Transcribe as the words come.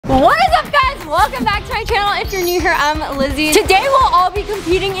welcome back to my channel. If you're new here, I'm Lizzy. Today we'll all be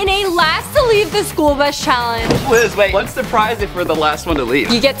competing in a last to leave the school bus challenge. Liz, wait, what's the prize if we're the last one to leave?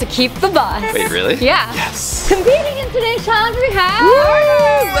 You get to keep the bus. Wait, really? Yeah. Yes. Competing in today's challenge we have...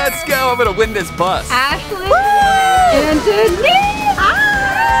 Woo! Let's go, I'm gonna win this bus. Ashley. Woo! And Denise.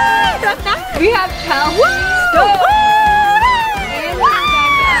 Ah! We have Chelsea.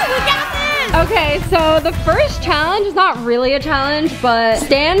 Okay, so the first challenge is not really a challenge, but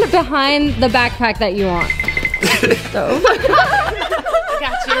stand behind the backpack that you want. So.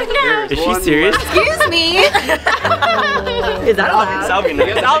 Got you. Is she serious? Excuse me. Is that allowed? I'll be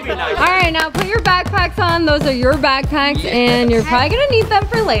nice. I'll be nice. All right, now put your backpacks on. Those are your backpacks, and you're probably gonna need them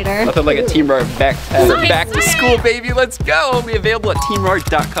for later. Nothing like a Team Rart back to school, baby. Let's go. It'll be available at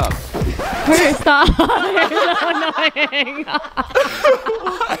teamrart.com. Stop. You're so annoying.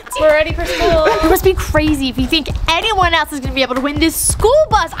 We're ready for school. You must be crazy if you think anyone else is gonna be able to win this school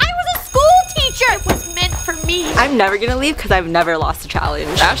bus. I was a school teacher. It was meant for me. I'm never gonna leave because I've never lost a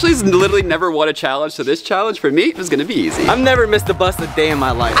challenge. Ashley's literally never won a challenge, so this challenge for me is gonna be easy. I've never missed a bus a day in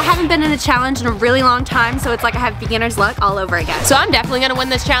my life. I haven't been in a challenge in a really long time, so it's like I have beginner's luck all over again. So I'm definitely gonna win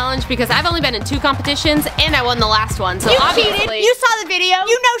this challenge because I've only been in 2 competitions and I won the last one. So You obviously, cheated. You saw the video.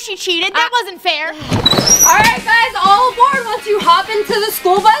 You know she cheated. That wasn't fair. All right, guys, all aboard. Once you hop into the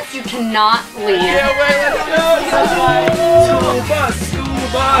school bus, you cannot leave. Yeah, wait, let's go. School bus, school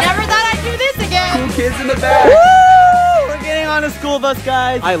bus. Never thought I'd do this again. Cool kids in the back. Woo! We're getting on a school bus,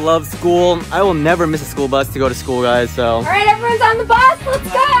 guys. I love school. I will never miss a school bus to go to school, guys, so. All right, everyone's on the bus.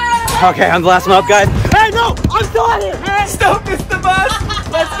 Let's go. Okay, I'm the last one up, guys. Hey, no, I'm still on it. Hey. Don't miss the bus.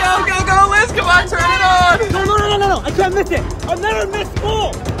 Let's go, go, go, Liz. Come on, turn it on. No. I can't miss it. I've never missed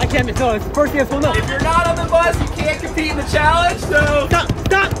school. I can't miss it. No, it's the first day of school. No. If you're not on the bus, you can't compete in the challenge, so. Stop.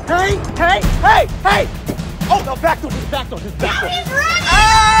 Hey. Oh, no, back door. Back door. Oh!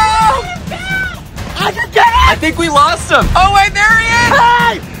 I just get it. I think we lost him. Oh, wait, there he is.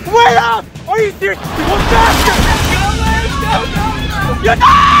 Hey, wait up. Are you serious? Go faster. Go, Liz. Go. You're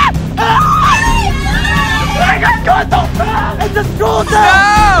not. I just got so fast. It's a school day.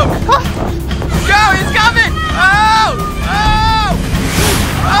 Go, he's coming. Oh.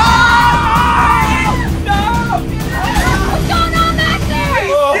 What's going on back there?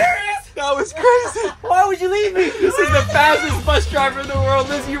 That was crazy. Why would you leave me? This is the fastest bus driver in the world.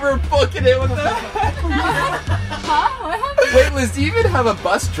 Liz, you were booking it. What the heck? Huh? What happened? Wait, Liz, do you even have a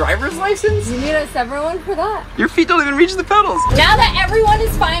bus driver's license? You need a separate one for that. Your feet don't even reach the pedals. Now that everyone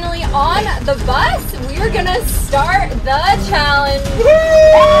is finally on the bus, we're gonna start the challenge.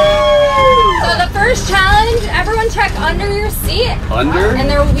 So the first challenge, everyone check under your seat. Under? And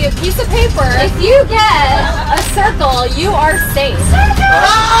there will be a piece of paper. If you get a circle, you are safe.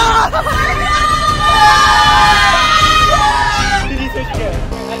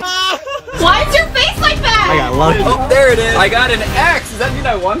 Why is your face like that? I got lucky. Oh, there it is. I got an X. Does that mean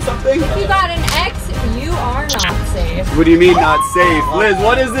I won something? If you got an X, you are not safe. What do you mean not safe? Liz,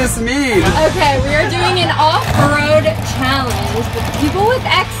 what does this mean? Okay, we are doing an off-road challenge with people with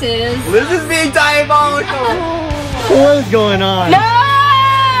X's. Liz is being diabolical. What is going on? No!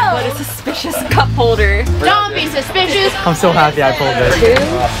 What a suspicious cup holder. Don't be suspicious. I'm so happy I pulled this. 2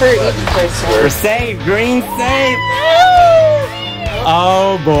 for each person. We're safe. Green safe.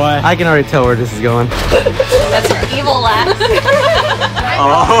 Oh boy. I can already tell where this is going. That's your evil laugh.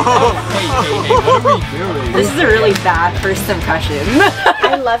 Oh. Hey, what are we doing? This is a really bad first impression.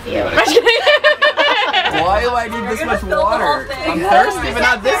 I love you. Why do I need this much water? I'm thirsty, but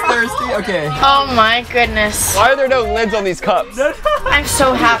not this thirsty. Okay. Oh my goodness. Why are there no lids on these cups? I'm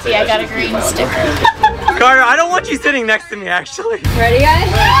so happy I got a green sticker. Carter, I don't want you sitting next to me, actually. Ready, guys?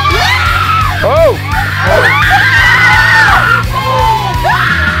 Oh!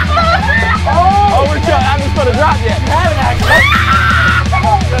 Oh, we're trying. I haven't put a drop yet. I haven't actually.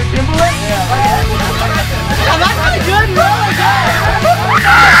 Gimbal it? Yeah. I'm not really good.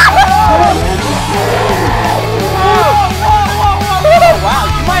 Oh, wow.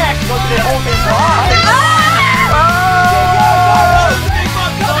 You might actually go through the whole thing wrong.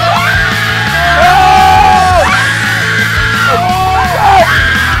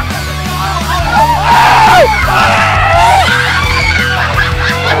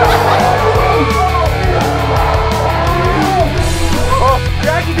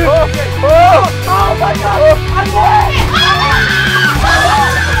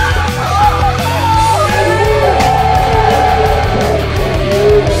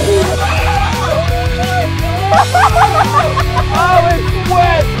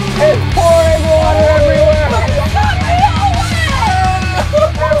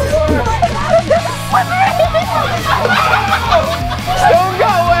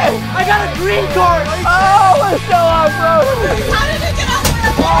 so off-road. How did it get up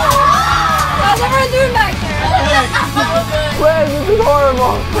there? How's everyone doing back there? Liz, this is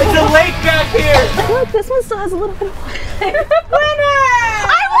horrible. It's a lake back here. Look, this one still has a little bit of water. Winner!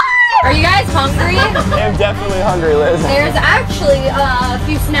 I won! Are you guys hungry? I'm definitely hungry, Liz. There's actually a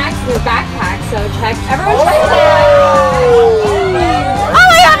few snacks in your backpack, so check. Everyone check it out. Oh,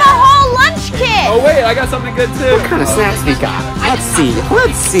 I got a whole lunch kit. Oh wait, I got something good too. What kind of snacks we got? Let's see.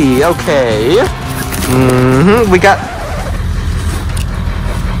 Let's see. Okay. We got.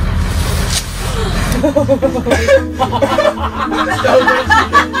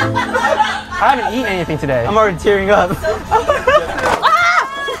 I haven't eaten anything today. I'm already tearing up.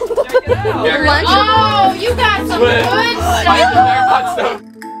 Oh, you got some good stuff.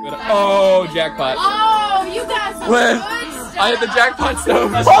 Oh, jackpot. Oh, you got some Liz, good stuff. I hit the jackpot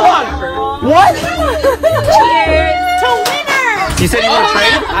stove. Hold on. What? Cheers to winners. You said you want to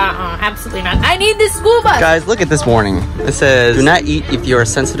trade? Absolutely not. I need this school bus. Guys, look at this warning. It says, do not eat if you are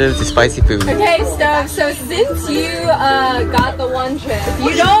sensitive to spicy food. Okay, Steph, so since you got the one chip, if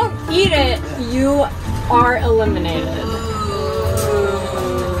you don't eat it, you are eliminated.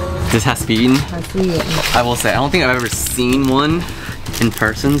 This has to be eaten? I will say, I don't think I've ever seen one in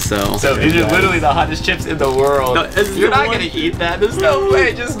person, so. So these are literally the hottest chips in the world. No, this is You're the not one- gonna eat that. There's no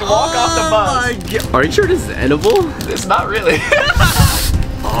way. Just walk off the bus. God. Are you sure this is edible? It's not really.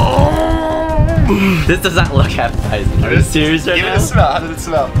 This does not look appetizing. Are you serious right Give now? it a smell. How does it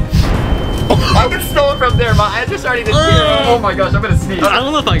smell? I can smell it from there. My eyes are starting to tear. Oh my gosh, I'm gonna sneeze. I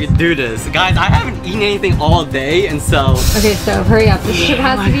don't know if I can do this. Guys, I haven't eaten anything all day, and so. Okay, so hurry up. This chip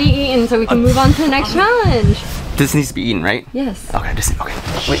has to be eaten so we can move on to the next challenge. This needs to be eaten, right? Yes. Okay, just okay.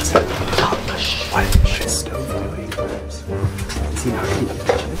 Wait. What is this stove doing? See how he.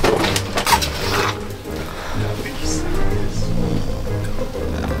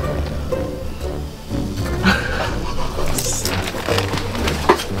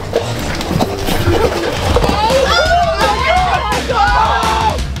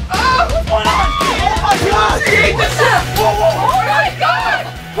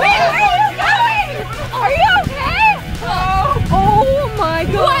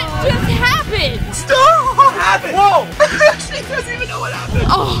 Whoa! She doesn't even know what happened.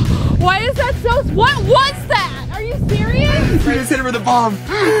 Oh, why is that so? What was that? Are you serious? I just hit her with a bomb.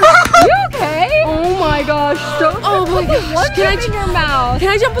 You okay? Oh my gosh. So Oh my gosh. One chip in your mouth. Can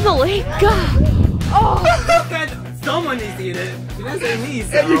I jump in the lake? God. Someone needs to eat it. You didn't say me,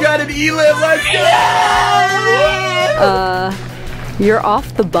 so. And you got an E-lip. Let's go! You're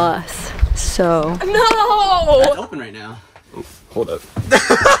off the bus. So No. It's open right now. Oh, hold up.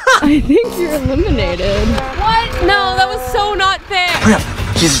 I think you're eliminated. What? No, that was so not fair. Hurry up.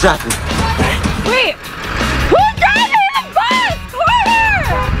 She's driving. Wait. Who's driving the bus? Carter!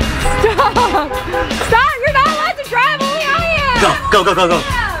 Stop. Stop. You're not allowed to drive. Only I am. Go.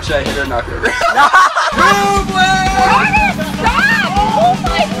 Should I hit her or knock her? Carter, stop. Oh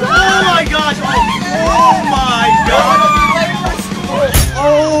my god. Oh my gosh! Oh my god!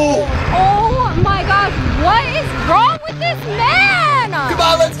 Oh! Oh my gosh. What is wrong with this man? Come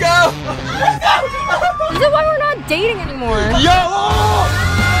on, let's go! This is why we're not dating anymore. Yo!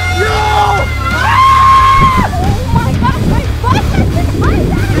 Yo! Oh my gosh, my bus has been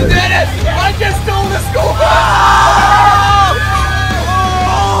hijacked! You did it! I just stole the school bus!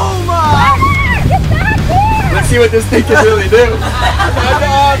 Oh my! Get back here! Let's see what this thing can really do.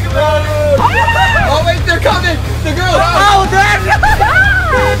 Oh wait, they're coming! The girls! Oh, there!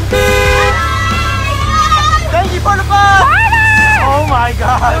 Thank you for the bus! Oh my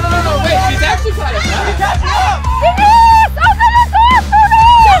god! No, wait, she's actually caught us. Catch up! Denise! Open the door for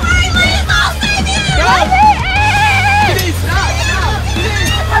me! Go! Denise, stop!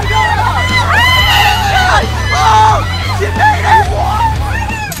 Denise! Oh! She made it!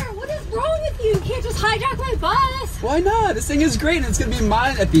 What is wrong with you? You can't just hijack my bus! Why not? This thing is great and it's gonna be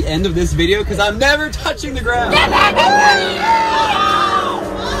mine at the end of this video because I'm never touching the ground.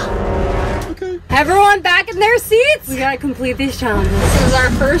 Okay. Everyone back in their seats! We gotta complete these challenges. This is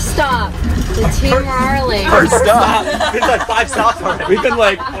our first stop. The Team Marley. First stop. There's like 5 stops already. We've been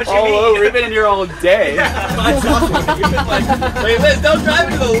like all over. We've been in here all day. 5 stops already. We've been like, wait, Liz, don't drive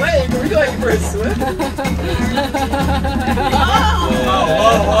into the lake. We're going for a swim.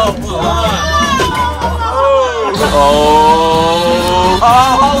 Oh,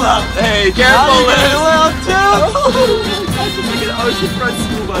 hold up. Hey, careful, Liz. Oceanfront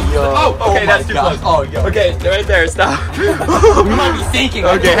school bus. Oh, okay, that's too close. Oh, yo. Okay, right there, stop. We might be sinking.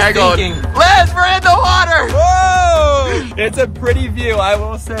 Okay, hang on. Liz, we're in the water! Whoa! It's a pretty view, I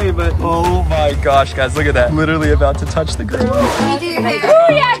will say, but oh my gosh, guys, look at that. Literally about to touch the ground. Oh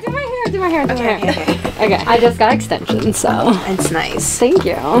yeah, do my hair, do my hair. Okay. I just got extensions, so. It's nice. Thank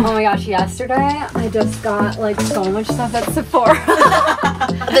you. Oh my gosh, yesterday I just got like so much stuff at Sephora.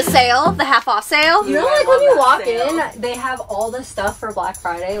 The sale, the half-off sale. You know, like when you walk in, they have all the stuff for Black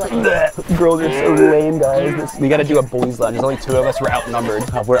Friday. Like, Girls are so lame, guys. We gotta do a boys' lunch. There's only 2 of us. We're outnumbered.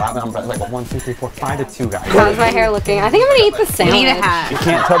 We're outnumbered. Like 1, 2, 3, 4, 5 to 2 guys. how's my hair looking? I think I'm gonna eat the sandwich. You need a hat. You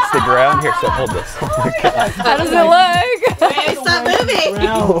can't touch the ground. Here, so hold this. Oh my God. How does it look? Hey, stop moving.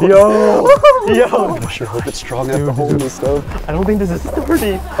 Yo! I sure hope it's strong enough to hold this stove. I don't think this is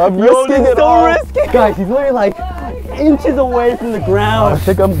sturdy. I'm risking it all. Risky. Guys, he's literally like inches away from the ground. I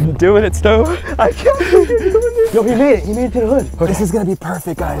think I'm doing it, stove. I can't believe you're doing this. Yo, he made it. He made it to the hood. Okay. This is gonna be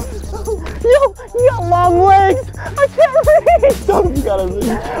perfect, guys. Yo, you got long legs. I can't reach. Stove, you gotta reach.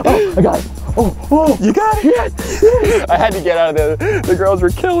 Oh, I got it. Oh, you got it? Yes. I had to get out of there. The girls were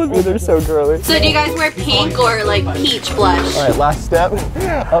killing me. They're so girly. So do you guys wear pink or like peach blush? All right, last step.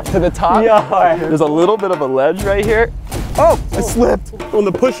 Up to the top. Yeah. All right. There's a little bit of a ledge right here. Oh, I slipped on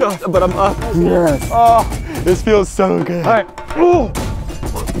the push-off, but I'm up. Yes. Oh, this feels so good. All right.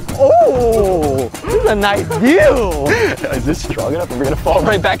 Oh, this is a nice view. Is this strong enough? We're gonna fall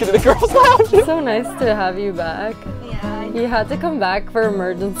right back into the girls' lounge. It's so nice to have you back. Yeah. You had to come back for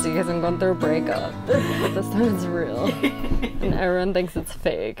emergency because I'm going through a breakup. But this time it's real. And everyone thinks it's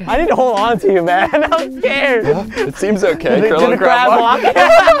fake. I need to hold on to you, man. I'm scared. Yeah, it seems okay. Curl and crab walk.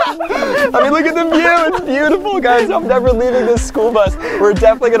 I mean, look at the view. It's beautiful, guys. I'm never leaving this school bus. We're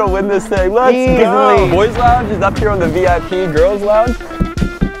definitely gonna win this thing. Let's go. Boys' lounge is up here on the VIP. Girls' lounge,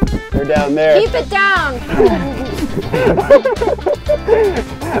 they're down there. Keep it down!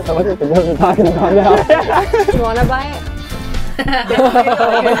 I wonder if the girls are talking about now. Do you want to buy it?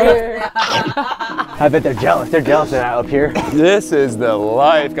 I bet they're jealous. They're jealous they're not up here. This is the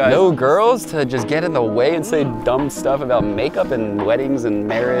life, guys. No girls to just get in the way and say dumb stuff about makeup and weddings and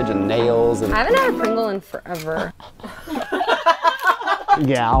marriage and nails. And I haven't had a Pringle in forever.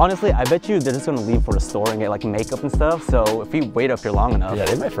 Yeah, honestly, I bet you they're just gonna leave for the store and get like makeup and stuff. So if we wait up here long enough, yeah,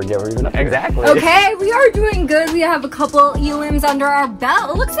 they might forget we're even up here. Exactly. Okay, we are doing good. We have a couple elims under our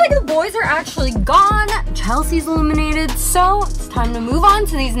belt. It looks like the boys are actually gone. Chelsea's eliminated, so it's time to move on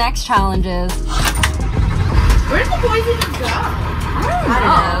to these next challenges. Where did the boys even go? I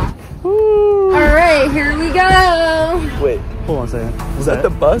don't know. All right, here we go. Wait, hold on a second. Was that the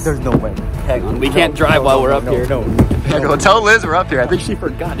bus? There's no way. Hang on, we can't drive while we're up here. No. Go tell Liz we're up here. I think she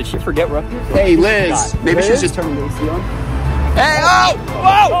forgot. Did she forget we're up here? Hey, Liz. Maybe she's just turning the AC on. Hey, oh!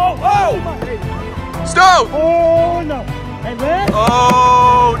 Whoa! Whoa! Stove! Oh no! Hey, Liz?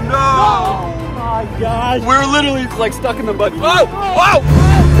 Oh no! Oh my gosh! We're literally like stuck in the mud. Whoa! Whoa! Oh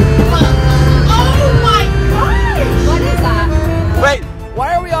my gosh! What is that? Wait,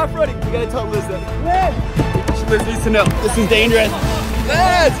 why are we off-roading? We gotta tell Liz that. Liz needs to know. This is dangerous.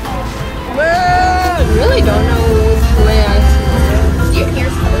 Liz! Liz! I really don't know the way I see. Do you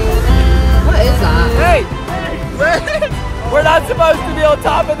hear something? What is that? Hey! Liz! We're not supposed to be on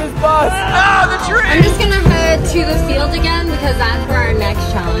top of this bus! Ah, the tree! I'm just gonna head to the field again because that's where our next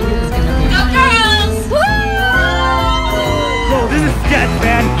challenge is gonna be. Go girls! Yo, this is sketch,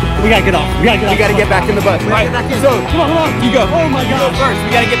 man. We gotta get off. We gotta get off. You gotta get back in the bus. Right. So, come on. You go. Oh my You go god. first.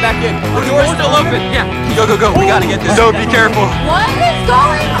 We gotta get back in. The door's still open. Yeah. Go. We gotta get this. So, be careful. What is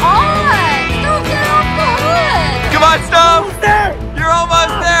going on? Don't get off the hood! Come on, Stove. There. You're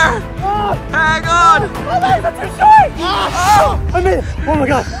almost there. Hang on. That's too short. Oh, I'm in. Oh my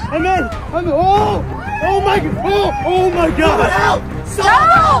god. I'm in. Oh my god. Oh my god.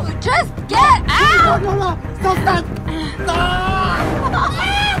 Stop! Just get out! No. Stop.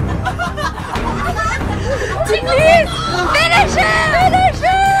 Denise! Finish it! Finish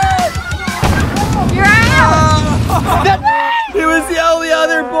it! You're out! He was the only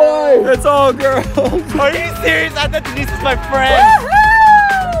other boy. It's all girls. Are you serious? I thought Denise was my friend.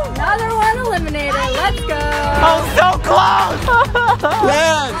 Woohoo! Another one eliminated. Let's go! I was so close.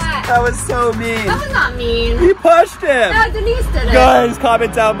 Yes. That was so mean. That was not mean. He pushed him. No, Denise did it. Guys,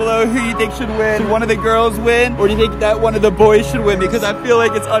 comment down below who you think should win. Should one of the girls win? Or do you think that one of the boys should win? Because I feel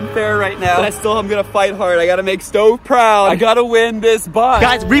like it's unfair right now. But I still am gonna fight hard. I gotta make Stove proud. I gotta win this bus.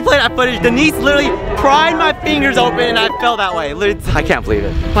 Guys, replay that footage. Denise literally pried my fingers open and I fell that way. Literally, I can't believe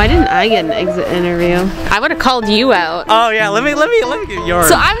it. Why didn't I get an exit interview? I would have called you out. Oh yeah, let me get yours.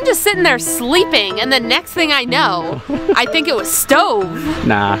 So I'm just sitting there sleeping, and the next thing I know, I think it was Stove.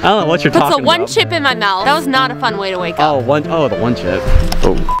 Nah, I don't know what you're Puts talking a one about. chip in my mouth. That was not a fun way to wake up. Oh, the one chip.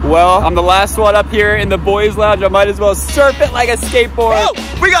 Oh. Well, I'm the last one up here in the boys' lounge. I might as well surf it like a skateboard. Oh,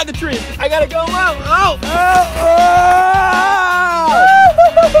 we got the tree. I gotta go out. Oh, oh,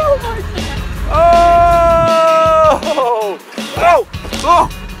 oh, oh, oh,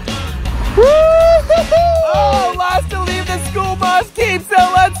 Oh, last to leave the school bus team, so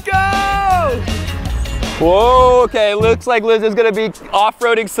let's go! Whoa, okay, looks like Liz is gonna be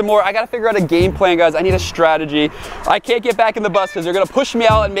off-roading some more. I gotta figure out a game plan, guys. I need a strategy. I can't get back in the bus because they're gonna push me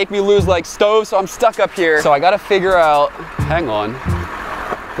out and make me lose like stove, so I'm stuck up here. So I gotta figure out, hang on.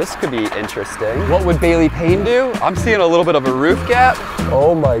 This could be interesting. What would Bailey Payne do? I'm seeing a little bit of a roof gap.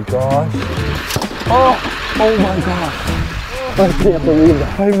 Oh my gosh. Oh my gosh. I can't believe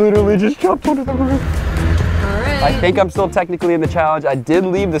that. I literally just jumped onto the roof. I think I'm still technically in the challenge. I did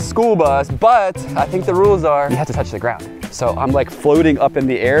leave the school bus, but I think the rules are you have to touch the ground. So I'm like floating up in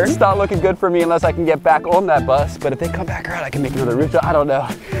the air. It's not looking good for me unless I can get back on that bus. But if they come back around, I can make another roof jump. I don't know.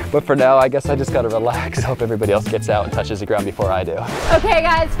 But for now, I guess I just gotta relax and hope everybody else gets out and touches the ground before I do. Okay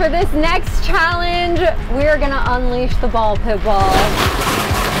guys, for this next challenge, we're gonna unleash the ball pit balls.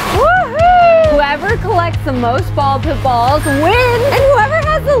 Woohoo! Whoever collects the most ball pit balls wins, and whoever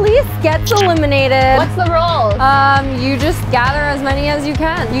has the least gets eliminated. What's the rules? You just gather as many as you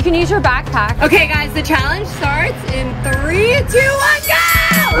can. You can use your backpack. Okay guys, the challenge starts in 3, 2, 1, go!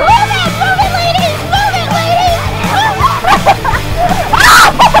 Move it, ladies! Move it, ladies!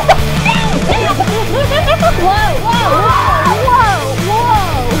 Whoa, whoa, whoa, whoa!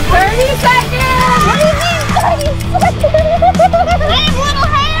 30 seconds! What do you mean 30 seconds? I have little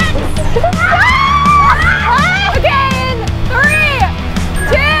hands! Okay, in 3,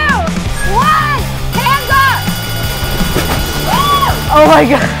 2, 1, hands up! Oh my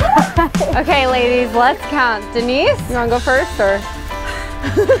god. Okay, ladies, let's count. Denise, you wanna go first or?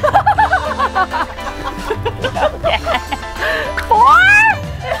 Okay. 4?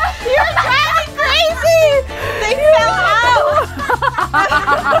 You're driving crazy! They fell out!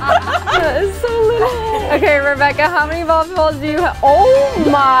 That is so little. Okay, Rebecca, how many ball balls do you have? Oh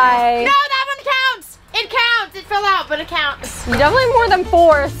my! No, that one counts! It counts! It fell out, but it counts. You definitely more than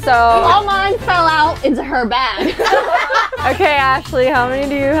 4, so. All mine fell out into her bag. Okay, Ashley, how many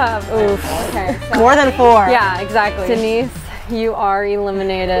do you have? Oof. Okay. So. More than 4. Yeah, exactly. Denise, you are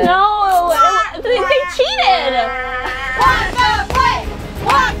eliminated. No, they cheated. Walk the plank!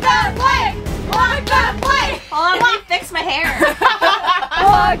 Walk the plank! Walk the plank! Hold on, let me fix my hair.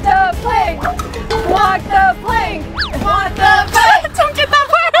 Walk the plank! Walk the plank! Walk the plank! Don't get that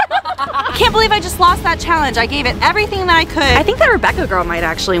part. I can't believe I just lost that challenge. I gave it everything that I could. I think that Rebecca girl might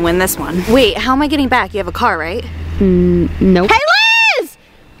actually win this one. Wait, how am I getting back? You have a car, right? Nope. Hey, Liz!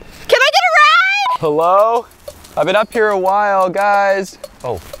 Can I get a ride? Hello? I've been up here a while, guys.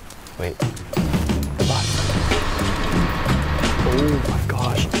 Oh, wait. The bus. Oh my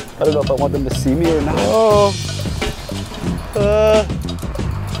gosh. I don't know if I want them to see me or not. Oh.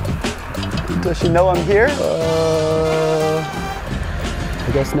 Does she know I'm here? I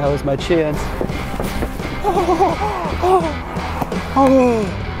guess now is my chance.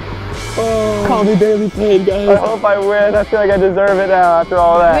 Call me Bailey Payne, guys. I hope I win. I feel like I deserve it now after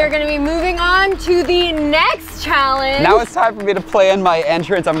all that. We're gonna be moving on to the next challenge. Now it's time for me to plan my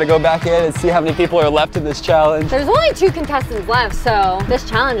entrance. I'm gonna go back in and see how many people are left in this challenge. There's only 2 contestants left, so this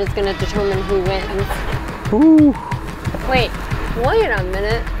challenge is gonna determine who wins. Ooh. Wait a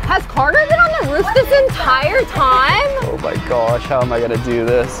minute. Has Carter been on the roof this entire time? Oh my gosh, how am I gonna do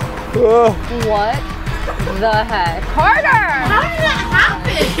this? What the heck? Carter! How did that happen?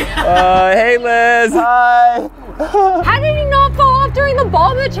 Hey Liz, hi. How did he not fall off during the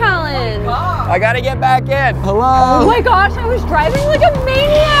ball pit challenge? I gotta get back in. Oh Hello. my gosh, I was driving like a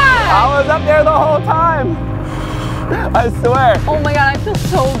maniac! I was up there the whole time. I swear. Oh my god, I feel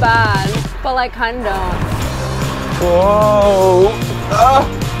so bad, but like kind of don't. Whoa. Oh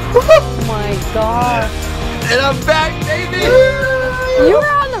my god. And I'm back, baby. You were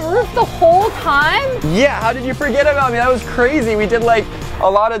on the roof the whole time? Yeah, how did you forget about me? That was crazy. We did like a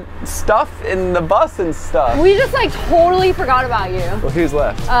lot of stuff in the bus and stuff. We just like totally forgot about you. Well, who's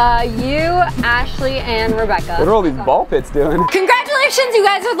left? You, Ashley, and Rebecca. What are all these ball pits doing? Congratulations, you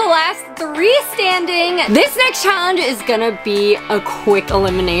guys are the last 3 standing. This next challenge is gonna be a quick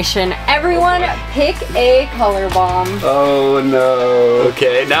elimination. Everyone pick a color bomb. Oh no.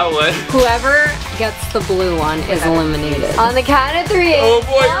 Okay, now what? Whoever gets the blue one is eliminated. On the count of 3. Oh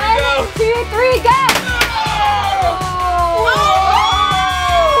boy, here we go. 1, 2, 3, go!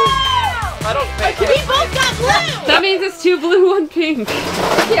 I don't think We both got blue. That means it's 2 blue, 1 pink. I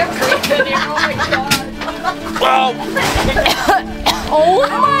can't breathe anymore. Oh my god. Wow. Oh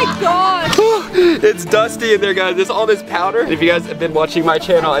my god. It's dusty in there, guys. There's all this powder. If you guys have been watching my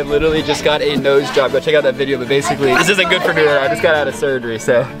channel, I literally just got a nose job. Go check out that video, but basically, this isn't good for me. I just got out of surgery,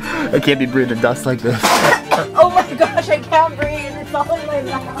 so I can't be breathing dust like this. Oh my gosh, I can't breathe. It's all in my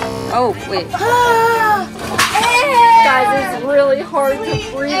mouth. Oh, wait. it! Guys, it's really hard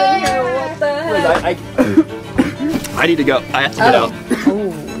to breathe in here. What the heck? I need to go. I have to get out.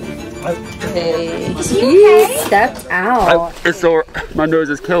 He stepped out. It's so, my nose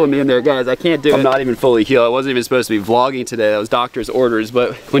is killing me in there, guys. I can't do it. I'm not even fully healed. I wasn't even supposed to be vlogging today. That was doctor's orders,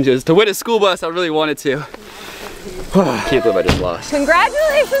 but to win a school bus, I really wanted to. I can't believe I just lost.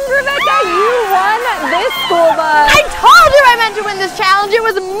 Congratulations, Rebecca. You won this school bus. I told you I meant to win this challenge. It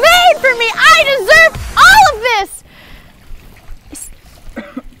was made for me. I deserve all of this.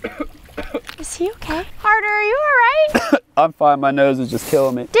 Is he okay? Carter, are you all right? I'm fine. My nose is just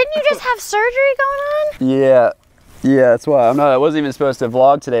killing me. Didn't you just have surgery going on? Yeah. Yeah, that's why. I wasn't even supposed to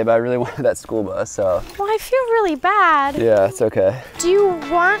vlog today, but I really wanted that school bus, so. Well, I feel really bad. Yeah, it's okay. Do you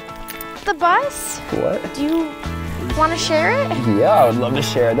want the bus? What? Do you want to share it? Yeah, I would love to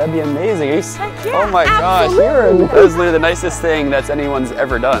share it. That'd be amazing. Yeah, oh my gosh. That was literally the nicest thing that's anyone's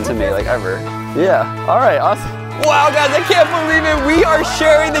ever done to me, like ever. Yeah. All right, awesome. Wow, guys, I can't believe it. We are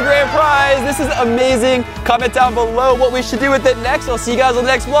sharing the grand prize. This is amazing. Comment down below what we should do with it next. I'll see you guys on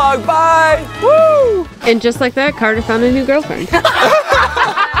the next vlog. Bye. Woo! And just like that, Carter found a new girlfriend.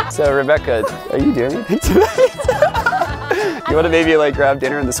 So, Rebecca, are you doing anything tonight? You want to maybe like grab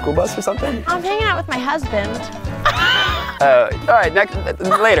dinner in the school bus or something? I'm hanging out with my husband. All right,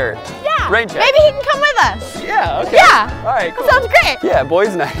 later. Yeah. Rain check. Maybe he can come with us. Yeah, okay. Yeah. All right, cool. Sounds great. Yeah,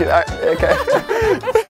 boys' night. All right, okay.